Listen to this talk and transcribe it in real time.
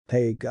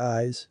Hey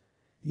guys.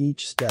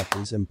 Each step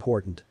is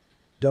important.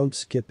 Don't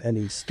skip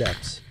any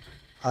steps.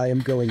 I am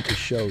going to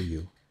show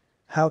you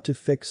how to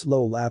fix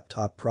low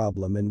laptop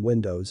problem in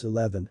Windows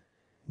 11.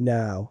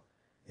 Now,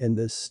 in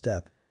this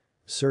step,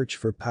 search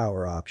for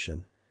power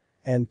option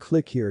and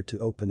click here to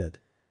open it.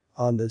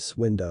 On this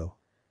window,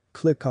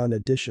 click on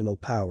additional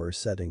power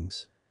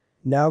settings.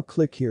 Now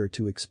click here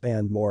to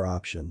expand more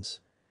options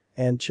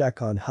and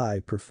check on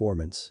high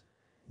performance.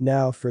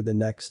 Now for the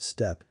next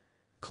step,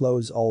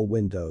 close all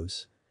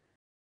windows.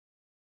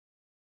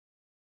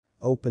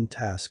 Open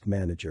Task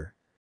Manager.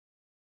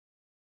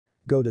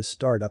 Go to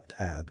Startup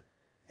tab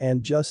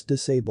and just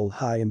disable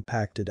high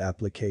impacted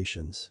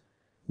applications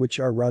which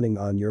are running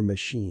on your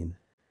machine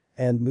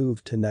and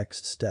move to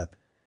next step.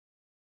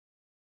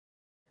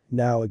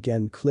 Now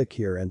again click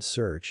here and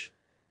search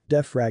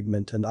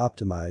defragment and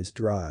optimize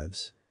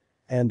drives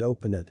and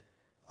open it.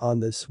 On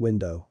this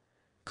window,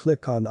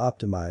 click on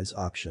Optimize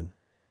option.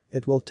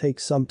 It will take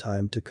some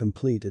time to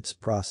complete its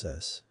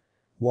process.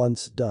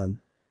 Once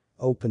done,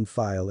 open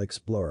File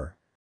Explorer.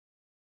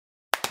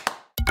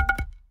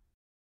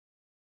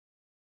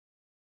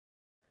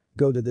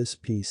 Go to this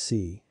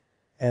PC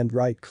and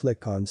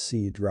right-click on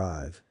C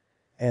drive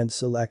and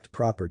select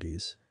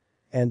Properties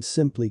and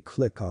simply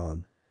click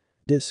on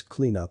Disk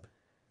Cleanup,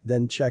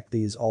 then check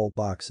these all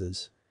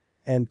boxes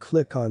and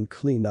click on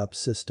Clean up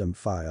System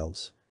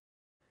Files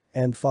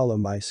and follow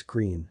my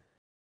screen.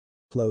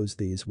 Close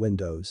these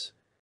windows.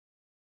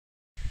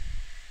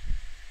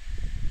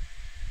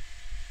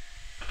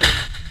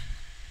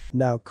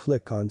 Now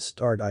click on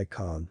Start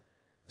icon,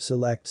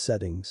 select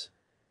Settings,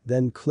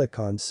 then click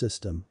on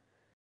System.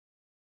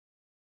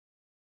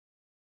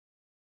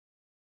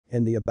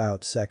 In the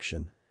About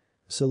section,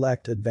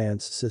 select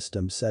Advanced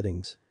System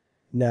Settings.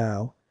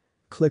 Now,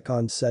 click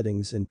on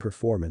Settings in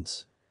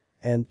Performance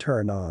and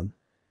turn on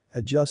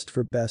Adjust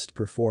for Best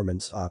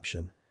Performance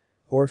option.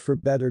 Or for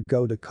better,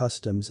 go to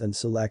Customs and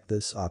select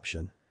this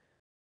option.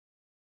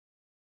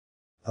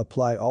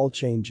 Apply all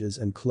changes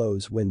and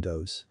close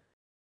windows.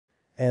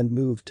 And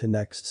move to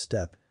next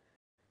step.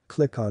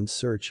 Click on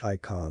Search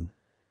icon.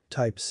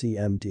 Type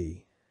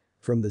CMD.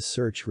 From the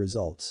search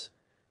results,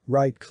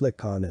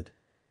 right-click on it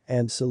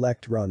and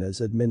select Run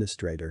as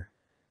Administrator.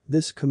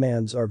 These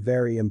commands are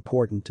very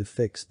important to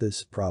fix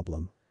this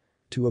problem.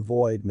 To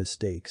avoid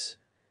mistakes,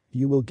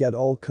 you will get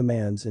all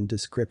commands in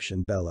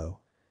description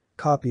below.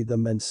 Copy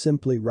them and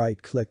simply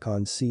right-click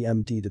on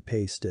CMD to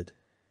paste it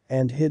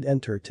and hit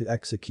Enter to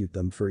execute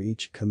them for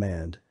each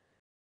command.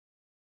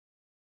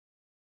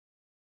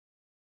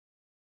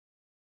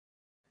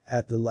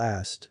 At the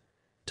last,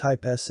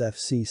 type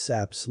sfc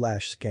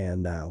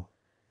sap/scannow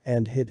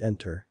and hit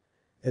Enter.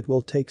 It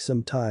will take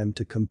some time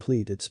to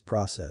complete its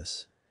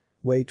process.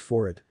 Wait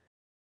for it.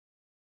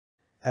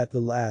 At the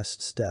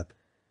last step,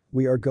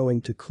 we are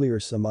going to clear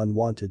some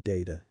unwanted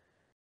data,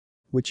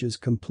 which is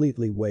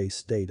completely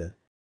waste data.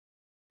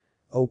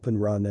 Open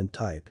Run and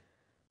type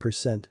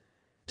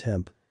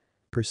 %temp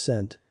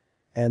 %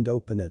 and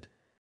open it.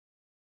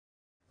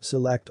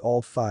 Select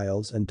all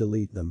files and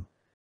delete them.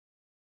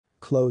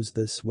 Close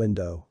this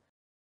window.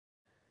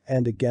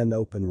 And again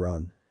open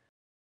Run.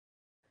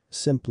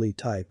 Simply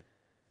type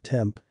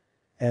temp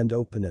and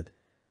open it.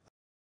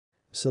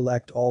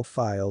 Select all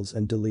files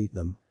and delete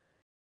them.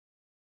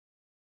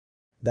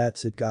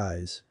 That's it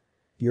guys.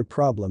 Your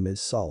problem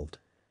is solved.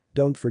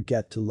 Don't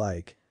forget to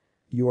like.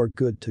 You are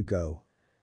good to go.